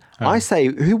daytime. I say,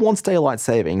 who wants daylight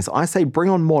savings? I say, bring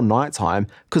on more nighttime,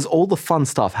 because all the fun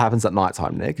stuff happens at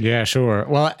nighttime, Nick. Yeah, sure.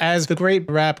 Well, as the great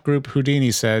rap group Houdini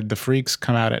said, the freaks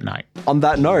come out at night. On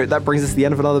that note, that brings us to the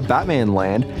end of another Batman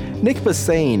Land. Nick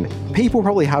Bassine, people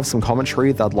probably have some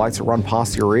commentary they'd like to run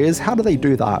past your ears. How do they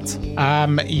do that?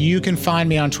 You can find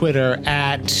me on Twitter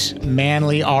at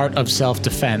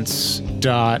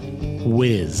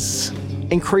manlyartofselfdefense.whiz.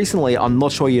 Increasingly, I'm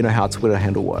not sure you know how Twitter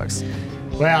handle works.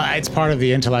 Well, it's part of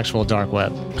the intellectual dark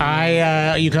web.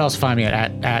 You can also find me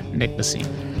at Nick Bassine.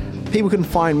 People can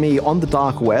find me on the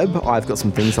dark web. I've got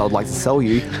some things I'd like to sell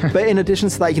you. But in addition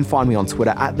to that, you can find me on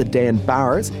Twitter at the Dan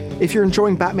Barrett. If you're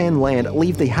enjoying Batman Land,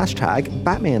 leave the hashtag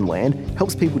BatmanLand.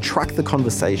 Helps people track the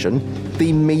conversation,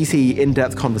 the meaty,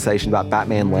 in-depth conversation about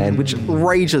Batman Land, which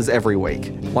rages every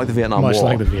week, like the Vietnam War. Much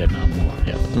like the Vietnam War,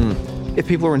 yeah. If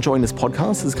people are enjoying this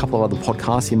podcast, there's a couple of other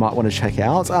podcasts you might want to check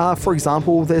out. For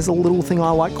example, there's a little thing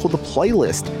I like called The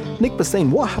Playlist. Nick Bassine,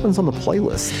 what happens on The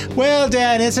Playlist? Well,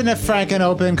 Dan, isn't a frank and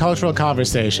open cultural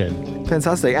conversation?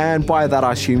 Fantastic. And by that,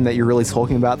 I assume that you're really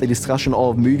talking about the discussion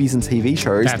of movies and TV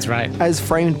shows. That's right. As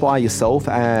framed by yourself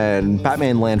and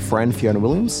Batman Land friend Fiona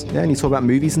Williams. Yeah, and you talk about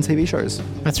movies and TV shows.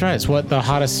 That's right. It's what the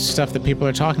hottest stuff that people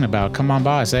are talking about. Come on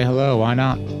by, say hello. Why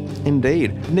not?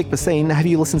 Indeed. Nick Bassine, have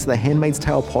you listened to the Handmaid's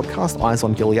Tale podcast, Eyes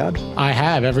on Gilead? I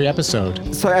have, every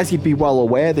episode. So as you'd be well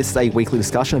aware, this is a weekly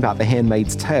discussion about the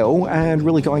Handmaid's Tale and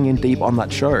really going in deep on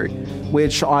that show,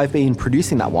 which I've been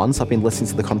producing that one, so I've been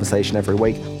listening to the conversation every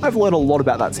week. I've learned a lot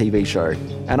about that TV show,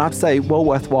 and I'd say well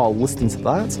worthwhile listening to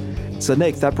that. So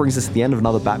Nick, that brings us to the end of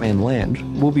another Batman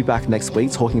Land. We'll be back next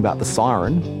week talking about the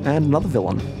Siren and another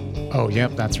villain. Oh,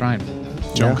 yep, that's right.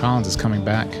 Joan Collins is coming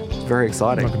back. Very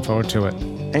exciting. Looking forward to it.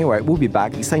 Anyway, we'll be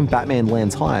back, same Batman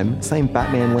Land time, same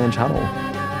Batman Land channel.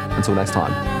 Until next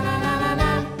time.